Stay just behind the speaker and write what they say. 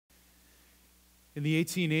In the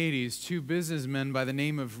 1880s, two businessmen by the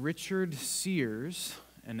name of Richard Sears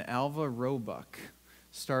and Alva Roebuck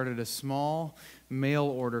started a small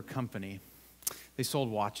mail-order company. They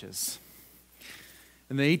sold watches.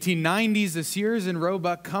 In the 1890s, the Sears and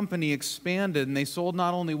Roebuck Company expanded, and they sold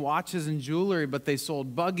not only watches and jewelry, but they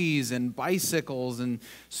sold buggies and bicycles and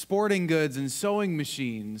sporting goods and sewing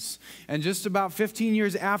machines. And just about 15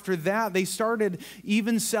 years after that, they started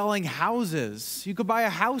even selling houses. You could buy a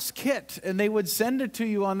house kit, and they would send it to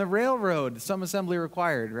you on the railroad. Some assembly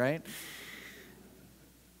required, right?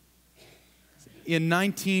 In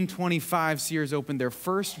 1925, Sears opened their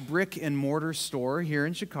first brick and mortar store here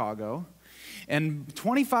in Chicago. And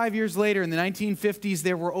 25 years later, in the 1950s,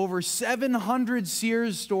 there were over 700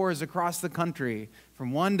 Sears stores across the country,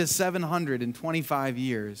 from 1 to 700 in 25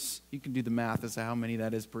 years. You can do the math as to how many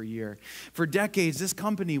that is per year. For decades, this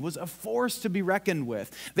company was a force to be reckoned with.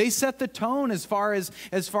 They set the tone as far as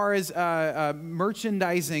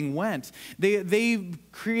merchandising went. They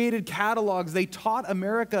created catalogs. They taught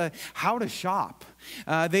America how to shop.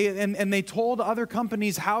 They told other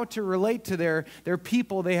companies how to relate to their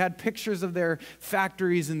people. They had pictures of their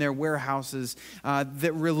factories and their warehouses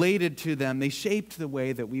that related to them. They shaped the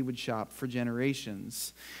way that we would shop for generations.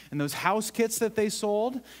 And those house kits that they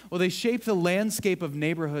sold, well, they shaped the landscape of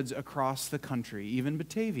neighborhoods across the country, even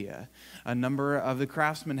Batavia. A number of the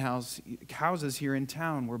craftsman houses here in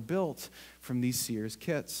town were built from these Sears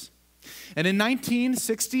kits. And in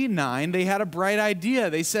 1969, they had a bright idea.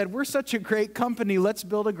 They said, we're such a great company, let's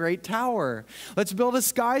build a great tower. Let's build a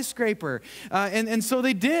skyscraper. And so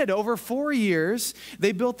they did. Over 4 years,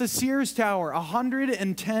 they built the Sears Tower,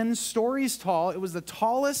 110 stories tall. It was the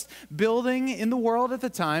tallest building in the world at the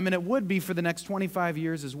time, and it would be for the next 25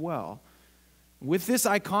 years as well. With this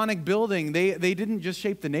iconic building, they didn't just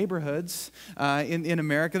shape the neighborhoods in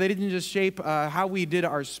America. They didn't just shape how we did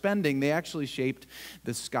our spending. They actually shaped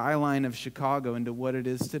the skyline of Chicago into what it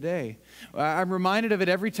is today. I'm reminded of it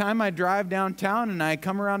every time I drive downtown and I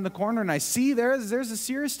come around the corner and I see there's a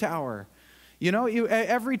Sears Tower. You know,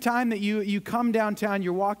 every time that you come downtown,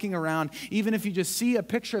 you're walking around, even if you just see a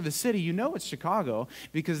picture of the city, you know it's Chicago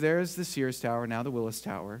because there's the Sears Tower, now the Willis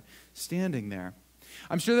Tower, standing there.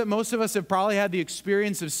 I'm sure that most of us have probably had the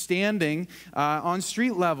experience of standing on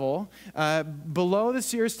street level below the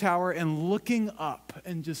Sears Tower and looking up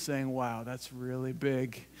and just saying, wow, that's really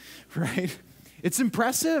big, right? It's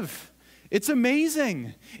impressive. It's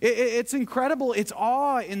amazing. It's incredible. It's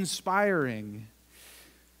awe-inspiring.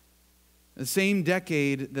 The same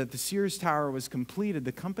decade that the Sears Tower was completed,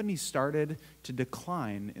 the company started to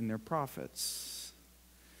decline in their profits.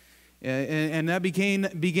 And that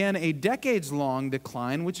began a decades-long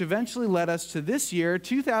decline, which eventually led us to this year,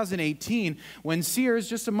 2018, when Sears,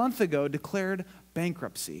 just a month ago, declared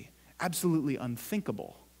bankruptcy. Absolutely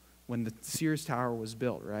unthinkable when the Sears Tower was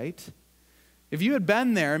built, right? If you had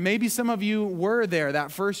been there, maybe some of you were there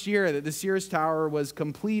that first year that the Sears Tower was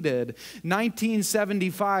completed,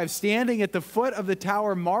 1975, standing at the foot of the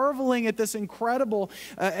tower, marveling at this incredible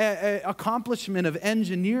accomplishment of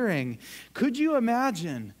engineering. Could you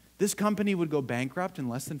imagine this company would go bankrupt in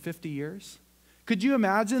less than 50 years? Could you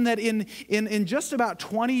imagine that in just about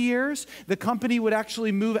 20 years, the company would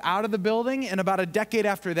actually move out of the building, and about a decade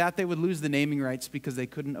after that, they would lose the naming rights because they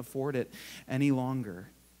couldn't afford it any longer?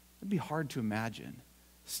 It'd be hard to imagine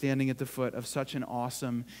standing at the foot of such an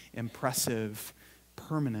awesome, impressive,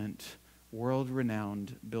 permanent,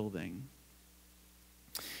 world-renowned building.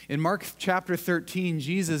 In Mark chapter 13,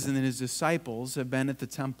 Jesus and his disciples have been at the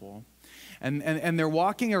temple. And they're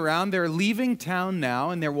walking around, they're leaving town now,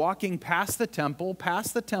 and they're walking past the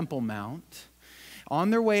Temple Mount, on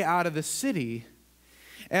their way out of the city.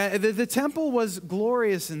 The temple was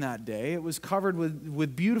glorious in that day. It was covered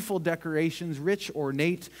with beautiful decorations, rich,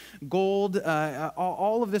 ornate gold.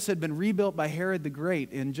 All of this had been rebuilt by Herod the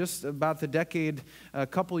Great in just about the decade, a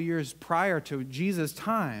couple years prior to Jesus'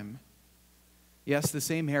 time. Yes, the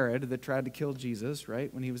same Herod that tried to kill Jesus,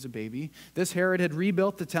 right, when he was a baby. This Herod had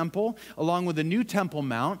rebuilt the temple along with the new Temple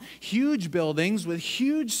Mount, huge buildings with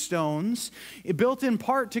huge stones, built in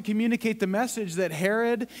part to communicate the message that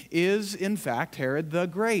Herod is, in fact, Herod the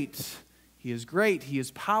Great. He is great. He is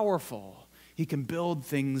powerful. He can build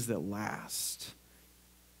things that last.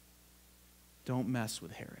 Don't mess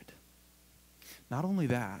with Herod. Not only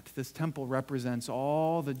that, this temple represents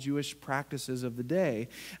all the Jewish practices of the day.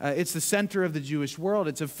 It's the center of the Jewish world.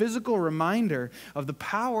 It's a physical reminder of the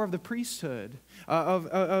power of the priesthood,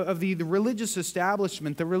 of the religious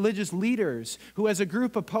establishment, the religious leaders who as a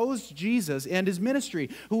group opposed Jesus and his ministry,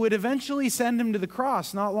 who would eventually send him to the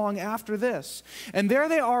cross not long after this. And there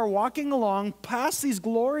they are walking along past these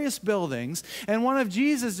glorious buildings, and one of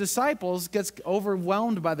Jesus' disciples gets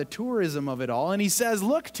overwhelmed by the tourism of it all, and he says,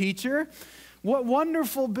 "Look, teacher, what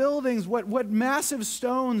wonderful buildings, what massive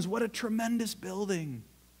stones, what a tremendous building."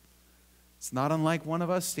 It's not unlike one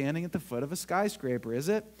of us standing at the foot of a skyscraper, is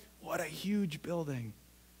it? What a huge building,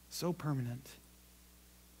 so permanent.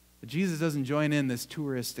 But Jesus doesn't join in this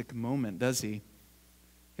touristic moment, does he?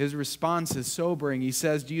 His response is sobering. He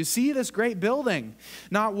says, "Do you see this great building?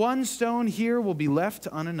 Not one stone here will be left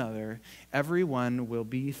on another. Every one will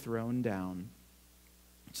be thrown down."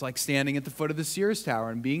 It's like standing at the foot of the Sears Tower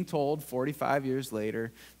and being told 45 years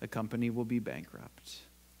later the company will be bankrupt.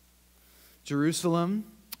 Jerusalem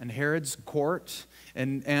and Herod's court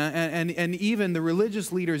and even the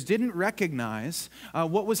religious leaders didn't recognize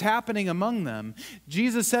what was happening among them.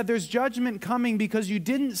 Jesus said, "There's judgment coming because you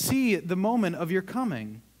didn't see the moment of your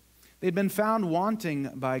coming." They'd been found wanting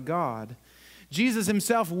by God. Jesus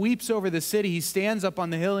himself weeps over the city. He stands up on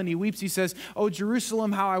the hill and he weeps. He says, "Oh,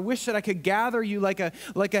 Jerusalem, how I wish that I could gather you like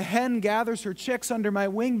a hen gathers her chicks under my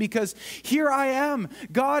wing, because here I am,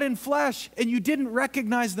 God in flesh, and you didn't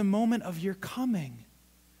recognize the moment of your coming."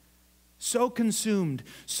 So consumed,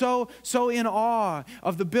 so in awe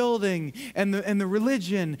of the building and the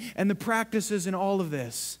religion and the practices and all of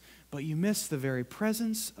this, but you miss the very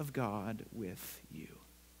presence of God with you.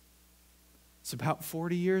 It's about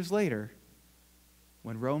 40 years later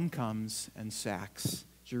when Rome comes and sacks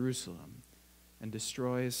Jerusalem and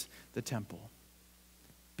destroys the temple.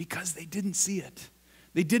 Because they didn't see it.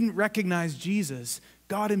 They didn't recognize Jesus,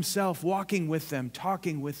 God himself walking with them,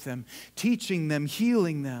 talking with them, teaching them,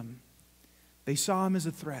 healing them. They saw him as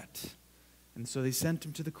a threat, and so they sent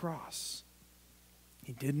him to the cross.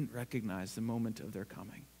 He didn't recognize the moment of their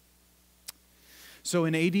coming. So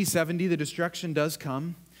in AD 70, the destruction does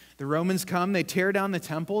come. The Romans come, they tear down the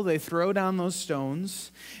temple, they throw down those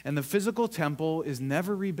stones, and the physical temple is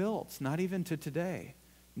never rebuilt, not even to today.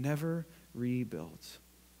 Never rebuilt.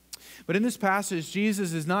 But in this passage,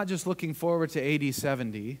 Jesus is not just looking forward to AD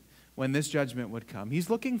 70, when this judgment would come.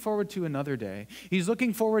 He's looking forward to another day. He's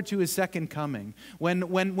looking forward to his second coming,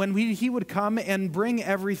 when he would come and bring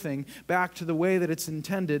everything back to the way that it's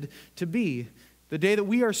intended to be, the day that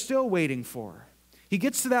we are still waiting for. He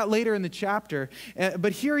gets to that later in the chapter,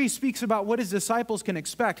 but here he speaks about what his disciples can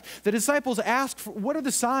expect. The disciples ask, what are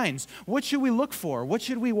the signs? What should we look for? What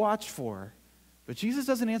should we watch for? But Jesus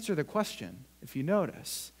doesn't answer the question, if you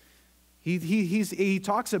notice. He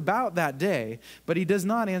talks about that day, but he does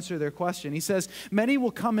not answer their question. He says, "Many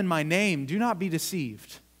will come in my name. Do not be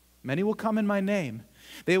deceived. Many will come in my name.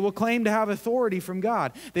 They will claim to have authority from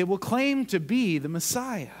God. They will claim to be the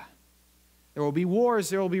Messiah. There will be wars,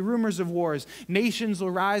 there will be rumors of wars. Nations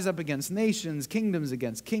will rise up against nations, kingdoms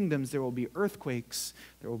against kingdoms. There will be earthquakes,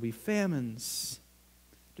 there will be famines,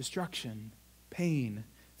 destruction, pain.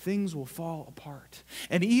 Things will fall apart.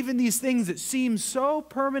 And even these things that seem so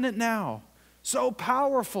permanent now, so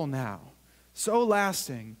powerful now, so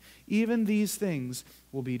lasting, even these things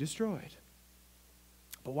will be destroyed."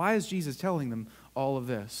 But why is Jesus telling them all of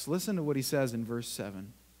this? Listen to what he says in verse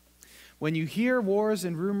 7. "When you hear wars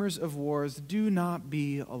and rumors of wars, do not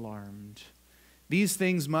be alarmed. These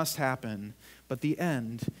things must happen, but the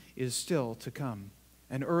end is still to come."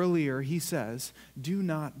 And earlier he says, "Do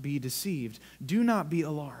not be deceived. Do not be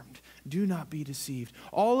alarmed. Do not be deceived."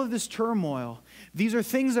 All of this turmoil, these are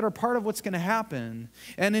things that are part of what's going to happen.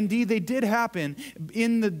 And indeed, they did happen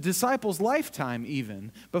in the disciples' lifetime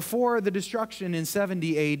even, before the destruction in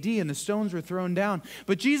 70 AD and the stones were thrown down.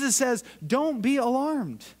 But Jesus says, don't be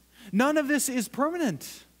alarmed. None of this is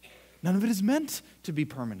permanent. None of it is meant to be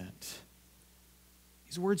permanent.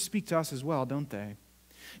 These words speak to us as well, don't they?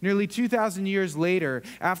 Nearly 2,000 years later,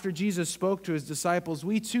 after Jesus spoke to his disciples,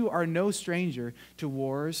 we too are no stranger to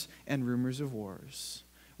wars and rumors of wars.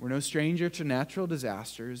 We're no stranger to natural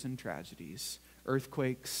disasters and tragedies,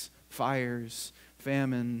 earthquakes, fires,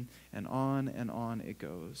 famine, and on it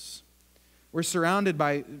goes. We're surrounded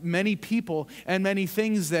by many people and many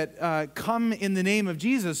things that come in the name of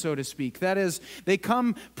Jesus, so to speak. That is, they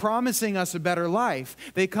come promising us a better life.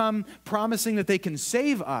 They come promising that they can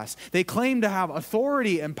save us. They claim to have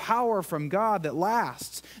authority and power from God that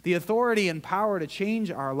lasts, the authority and power to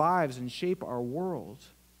change our lives and shape our world.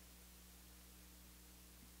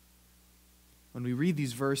 When we read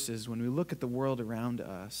these verses, when we look at the world around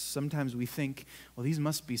us, sometimes we think, well, these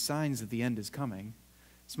must be signs that the end is coming.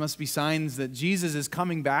 This must be signs that Jesus is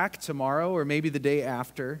coming back tomorrow or maybe the day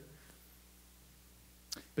after.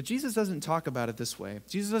 But Jesus doesn't talk about it this way.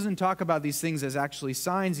 Jesus doesn't talk about these things as actually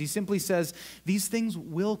signs. He simply says, these things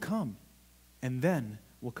will come, and then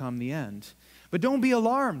will come the end. But don't be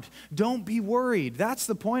alarmed. Don't be worried. That's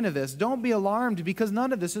the point of this. Don't be alarmed because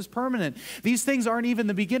none of this is permanent. These things aren't even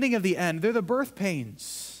the beginning of the end. They're the birth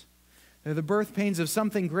pains. They're the birth pains of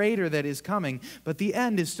something greater that is coming, but the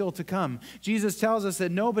end is still to come. Jesus tells us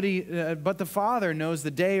that nobody but the Father knows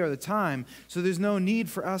the day or the time, so there's no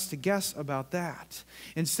need for us to guess about that.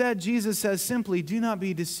 Instead, Jesus says simply, do not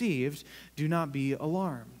be deceived, do not be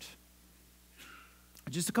alarmed.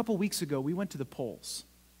 Just a couple weeks ago, we went to the polls,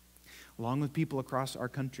 along with people across our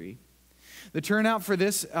country. The turnout for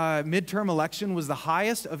this midterm election was the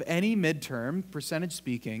highest of any midterm, percentage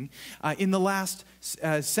speaking, in the last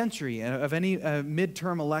century, of any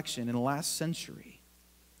midterm election in the last century.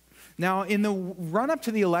 Now, in the run-up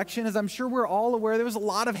to the election, as I'm sure we're all aware, there was a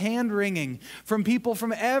lot of hand-wringing from people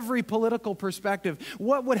from every political perspective.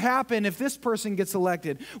 What would happen if this person gets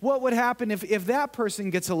elected? What would happen if that person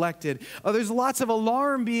gets elected? There's lots of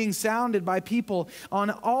alarm being sounded by people on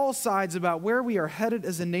all sides about where we are headed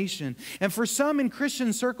as a nation. And for some in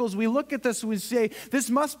Christian circles, we look at this and we say, this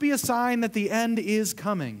must be a sign that the end is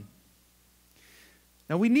coming.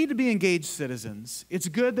 Now, we need to be engaged citizens. It's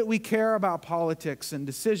good that we care about politics and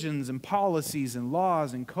decisions and policies and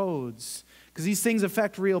laws and codes because these things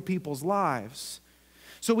affect real people's lives.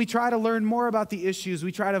 So we try to learn more about the issues.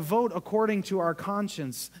 We try to vote according to our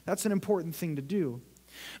conscience. That's an important thing to do.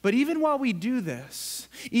 But even while we do this,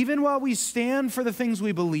 even while we stand for the things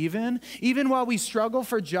we believe in, even while we struggle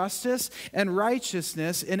for justice and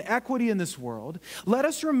righteousness and equity in this world, let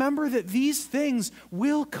us remember that these things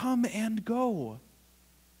will come and go.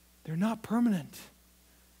 They're not permanent.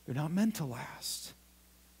 They're not meant to last.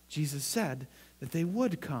 Jesus said that they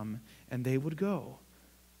would come and they would go.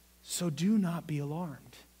 So do not be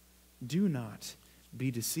alarmed. Do not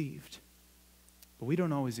be deceived. But we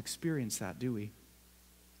don't always experience that, do we?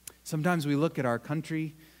 Sometimes we look at our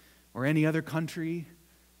country or any other country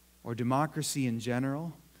or democracy in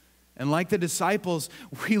general, and like the disciples,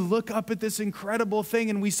 we look up at this incredible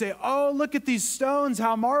thing and we say, oh, look at these stones,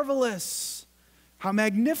 how marvelous. How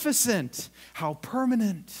magnificent, how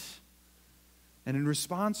permanent. And in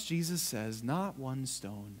response, Jesus says, not one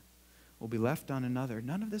stone will be left on another.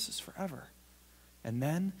 None of this is forever. And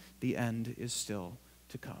then the end is still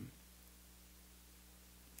to come.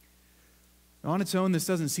 Now, on its own, this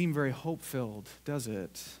doesn't seem very hope-filled, does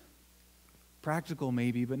it? Practical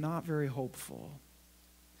maybe, but not very hopeful.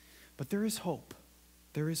 But there is hope.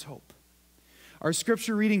 There is hope. Our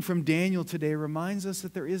scripture reading from Daniel today reminds us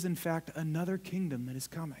that there is, in fact, another kingdom that is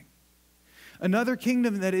coming. Another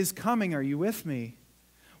kingdom that is coming, are you with me?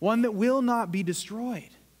 One that will not be destroyed.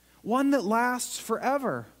 One that lasts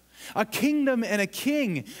forever. A kingdom and a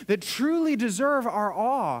king that truly deserve our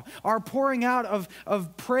awe, our pouring out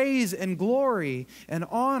of praise and glory and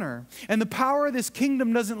honor. And the power of this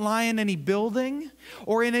kingdom doesn't lie in any building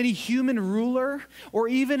or in any human ruler or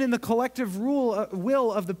even in the collective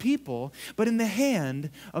will of the people, but in the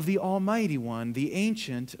hand of the Almighty One, the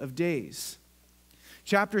Ancient of Days.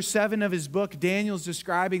 Chapter 7 of his book, Daniel's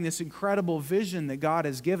describing this incredible vision that God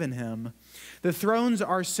has given him. The thrones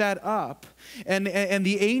are set up, and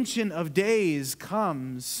the Ancient of Days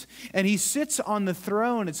comes, and he sits on the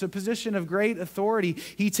throne. It's a position of great authority.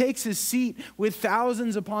 He takes his seat with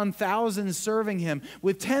thousands upon thousands serving him,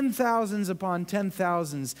 with 10,000s upon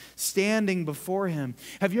 10,000s standing before him.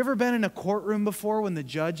 Have you ever been in a courtroom before when the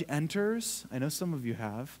judge enters? I know some of you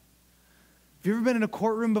have. Have you ever been in a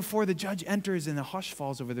courtroom before the judge enters and the hush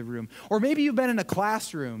falls over the room? Or maybe you've been in a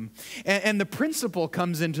classroom and the principal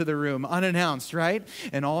comes into the room unannounced, right?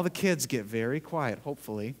 And all the kids get very quiet,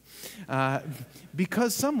 hopefully,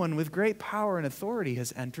 because someone with great power and authority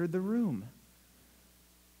has entered the room.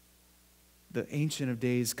 The Ancient of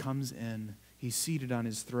Days comes in. He's seated on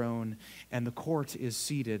his throne, and the court is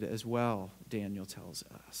seated as well, Daniel tells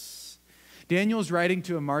us. Daniel's writing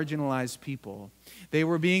to a marginalized people. They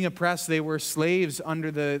were being oppressed. They were slaves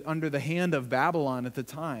under the hand of Babylon at the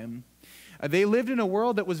time. They lived in a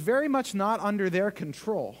world that was very much not under their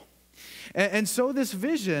control. And so this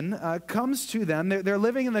vision comes to them. They're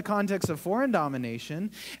living in the context of foreign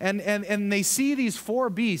domination, and they see these four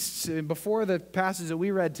beasts before the passage that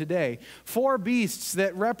we read today. Four beasts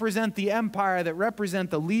that represent the empire, that represent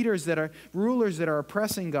the leaders that are rulers that are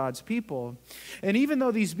oppressing God's people. And even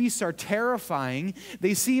though these beasts are terrifying,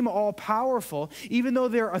 they seem all powerful, even though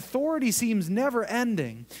their authority seems never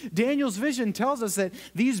ending. Daniel's vision tells us that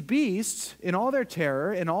these beasts, in all their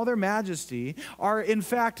terror, in all their majesty, are in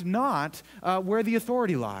fact not where the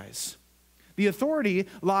authority lies. The authority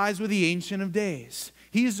lies with the Ancient of Days.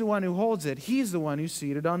 He's the one who holds it. He's the one who's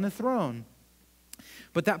seated on the throne.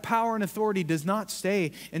 But that power and authority does not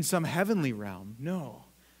stay in some heavenly realm. No.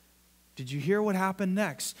 Did you hear what happened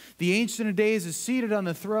next? The Ancient of Days is seated on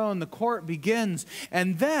the throne. The court begins.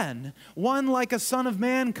 And then one like a son of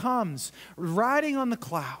man comes, riding on the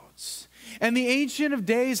clouds. And the Ancient of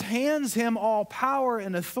Days hands him all power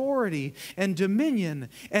and authority and dominion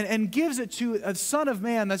and gives it to a son of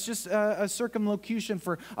man. That's just a circumlocution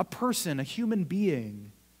for a person, a human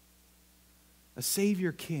being, a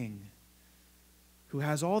Savior King who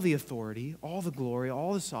has all the authority, all the glory,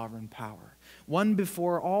 all the sovereign power. One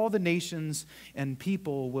before all the nations and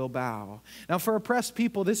people will bow. Now, for oppressed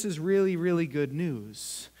people, this is really, really good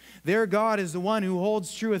news. Their God is the one who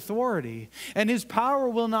holds true authority, and his power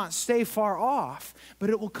will not stay far off, but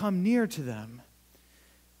it will come near to them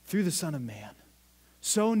through the Son of Man,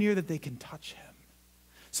 so near that they can touch him,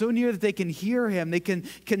 so near that they can hear him, they can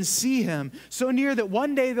see him, so near that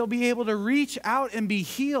one day they'll be able to reach out and be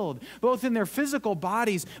healed, both in their physical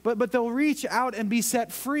bodies, but they'll reach out and be set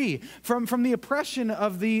free from the oppression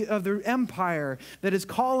of the empire that has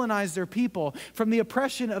colonized their people, from the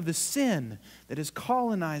oppression of the sin that has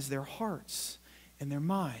colonized their hearts and their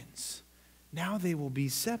minds. Now they will be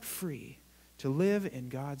set free to live in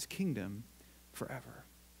God's kingdom forever.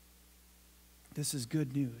 This is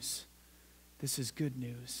good news. This is good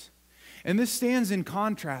news. And this stands in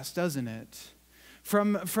contrast, doesn't it?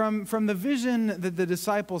 From the vision that the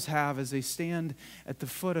disciples have as they stand at the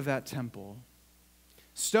foot of that temple.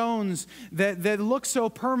 Stones that look so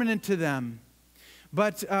permanent to them.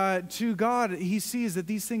 But to God, he sees that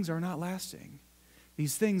these things are not lasting.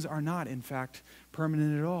 These things are not, in fact,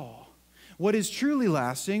 permanent at all. What is truly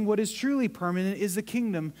lasting, what is truly permanent is the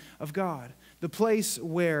kingdom of God. The place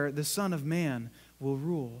where the Son of Man will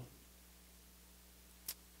rule.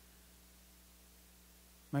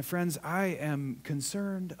 My friends, I am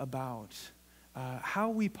concerned about how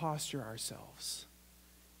we posture ourselves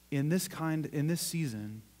in this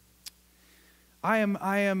season. I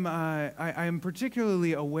am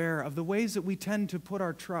particularly aware of the ways that we tend to put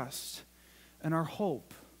our trust and our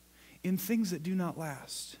hope in things that do not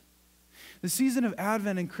last. The season of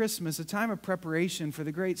Advent and Christmas, a time of preparation for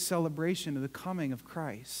the great celebration of the coming of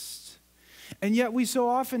Christ. And yet we so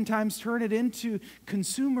oftentimes turn it into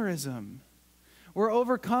consumerism. We're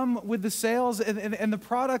overcome with the sales and the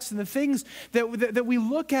products and the things that we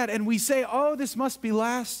look at and we say, oh, this must be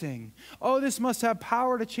lasting. Oh, this must have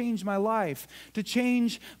power to change my life, to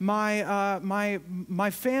change my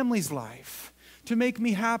family's life, to make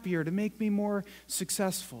me happier, to make me more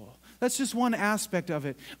successful. That's just one aspect of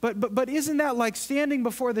it. But isn't that like standing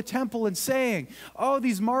before the temple and saying, oh,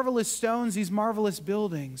 these marvelous stones, these marvelous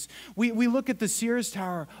buildings. We look at the Sears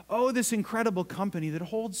Tower. Oh, this incredible company that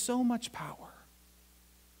holds so much power.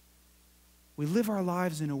 We live our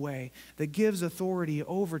lives in a way that gives authority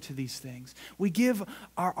over to these things. We give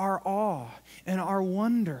our awe and our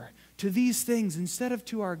wonder to these things instead of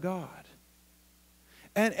to our God.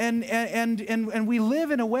 And we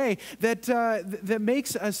live in a way that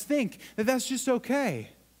makes us think that that's just okay.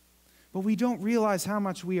 But we don't realize how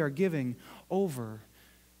much we are giving over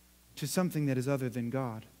to something that is other than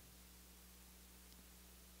God.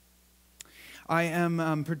 I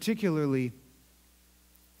am particularly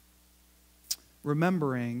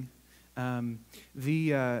remembering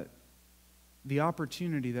the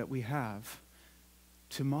opportunity that we have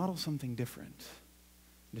to model something different,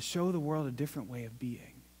 to show the world a different way of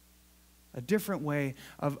being, a different way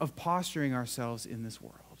of posturing ourselves in this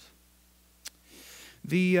world.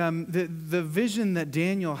 The vision that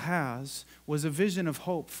Daniel has was a vision of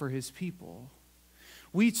hope for his people.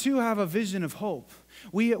 We too have a vision of hope.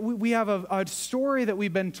 We have a story that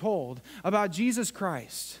we've been told about Jesus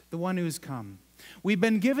Christ, the one who has come. We've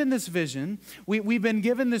been given this vision. We've been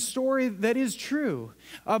given this story that is true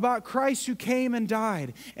about Christ who came and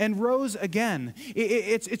died and rose again.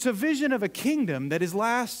 It's a vision of a kingdom that is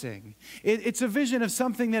lasting. It's a vision of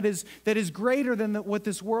something that is greater than what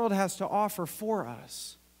this world has to offer for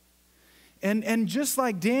us. And just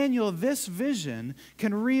like Daniel, this vision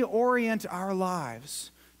can reorient our lives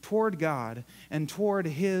toward God and toward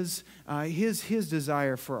His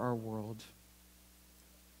desire for our world.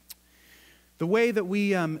 The way that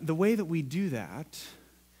we do that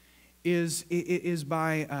is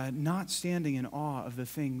by not standing in awe of the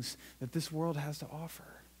things that this world has to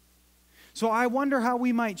offer. So I wonder how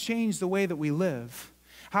we might change the way that we live,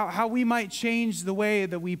 how we might change the way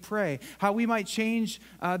that we pray, how we might change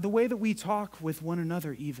the way that we talk with one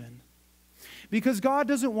another even. Because God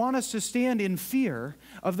doesn't want us to stand in fear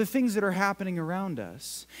of the things that are happening around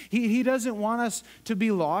us. He doesn't want us to be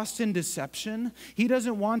lost in deception. He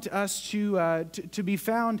doesn't want us to be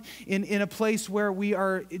found in a place where we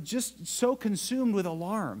are just so consumed with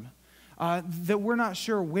alarm that we're not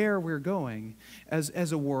sure where we're going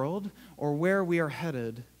as a world or where we are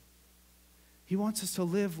headed. He wants us to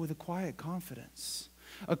live with a quiet confidence.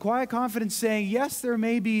 A quiet confidence saying, yes, there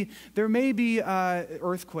may be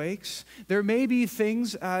earthquakes. There may be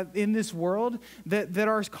things in this world that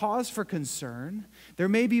are cause for concern. There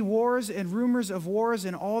may be wars and rumors of wars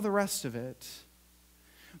and all the rest of it.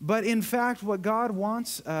 But in fact, what God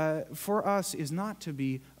wants for us is not to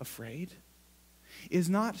be afraid, is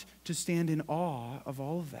not to stand in awe of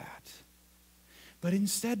all of that, but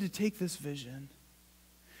instead to take this vision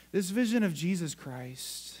of Jesus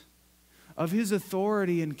Christ, of His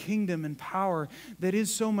authority and kingdom and power that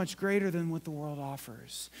is so much greater than what the world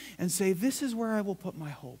offers, and say, this is where I will put my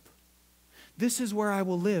hope. This is where I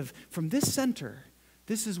will live. From this center,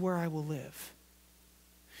 this is where I will live.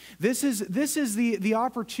 This is the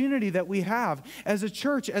opportunity that we have as a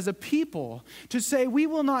church, as a people, to say we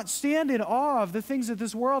will not stand in awe of the things that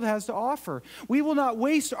this world has to offer. We will not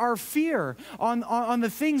waste our fear on the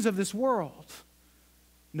things of this world.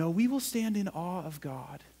 No, we will stand in awe of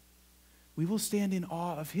God. We will stand in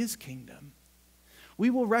awe of His kingdom. We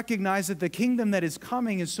will recognize that the kingdom that is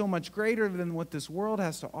coming is so much greater than what this world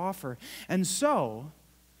has to offer. And so,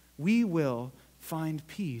 we will find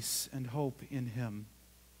peace and hope in Him.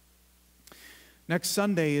 Next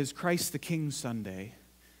Sunday is Christ the King Sunday.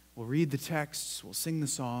 We'll read the texts, we'll sing the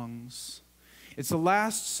songs. It's the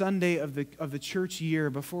last Sunday of the church year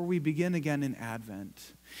before we begin again in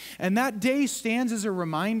Advent. And that day stands as a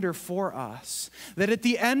reminder for us that at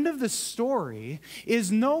the end of the story is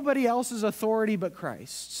nobody else's authority but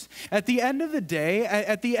Christ's. At the end of the day,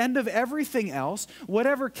 at the end of everything else,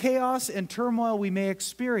 whatever chaos and turmoil we may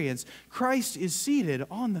experience, Christ is seated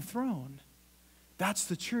on the throne. That's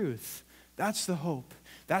the truth. That's the hope.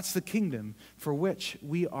 That's the kingdom for which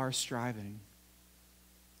we are striving.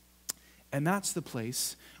 And that's the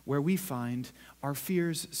place where we find our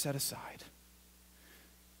fears set aside.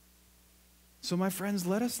 So, my friends,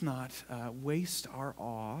 let us not waste our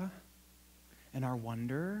awe and our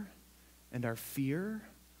wonder and our fear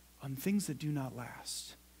on things that do not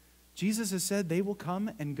last. Jesus has said they will come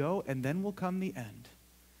and go, and then will come the end.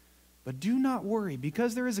 But do not worry,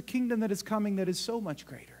 because there is a kingdom that is coming that is so much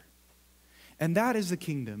greater. And that is the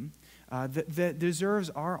kingdom that deserves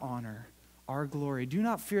our honor, our glory. Do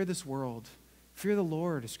not fear this world. Fear the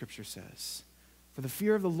Lord, as Scripture says. For the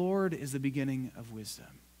fear of the Lord is the beginning of wisdom.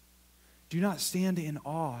 Do not stand in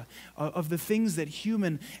awe of the things that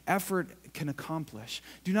human effort can accomplish.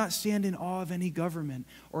 Do not stand in awe of any government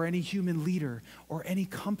or any human leader or any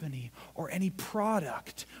company or any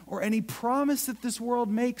product or any promise that this world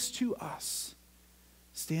makes to us.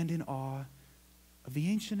 Stand in awe of the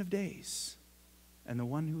Ancient of Days and the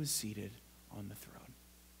one who is seated on the throne.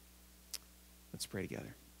 Let's pray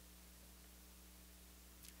together.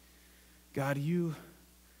 God, you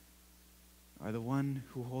are the one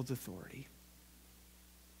who holds authority.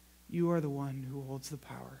 You are the one who holds the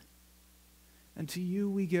power. And to you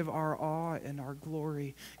we give our awe and our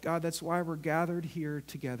glory. God, that's why we're gathered here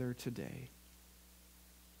together today.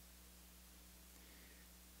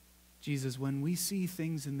 Jesus, when we see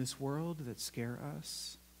things in this world that scare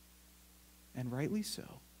us, and rightly so,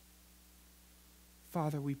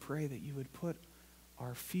 Father, we pray that you would put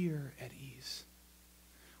our fear at ease.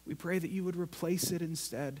 We pray that you would replace it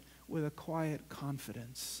instead with a quiet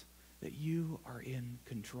confidence that you are in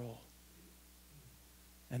control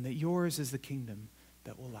and that yours is the kingdom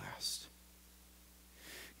that will last.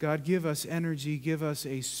 God, give us energy, give us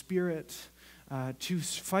a spirit to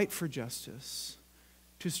fight for justice,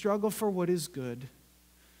 to struggle for what is good,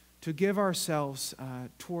 to give ourselves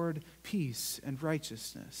toward peace and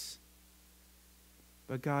righteousness.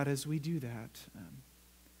 But God, as we do that,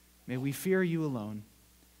 may we fear you alone.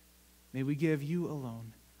 May we give you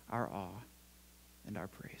alone our awe and our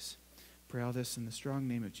praise. Pray all this in the strong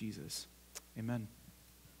name of Jesus. Amen.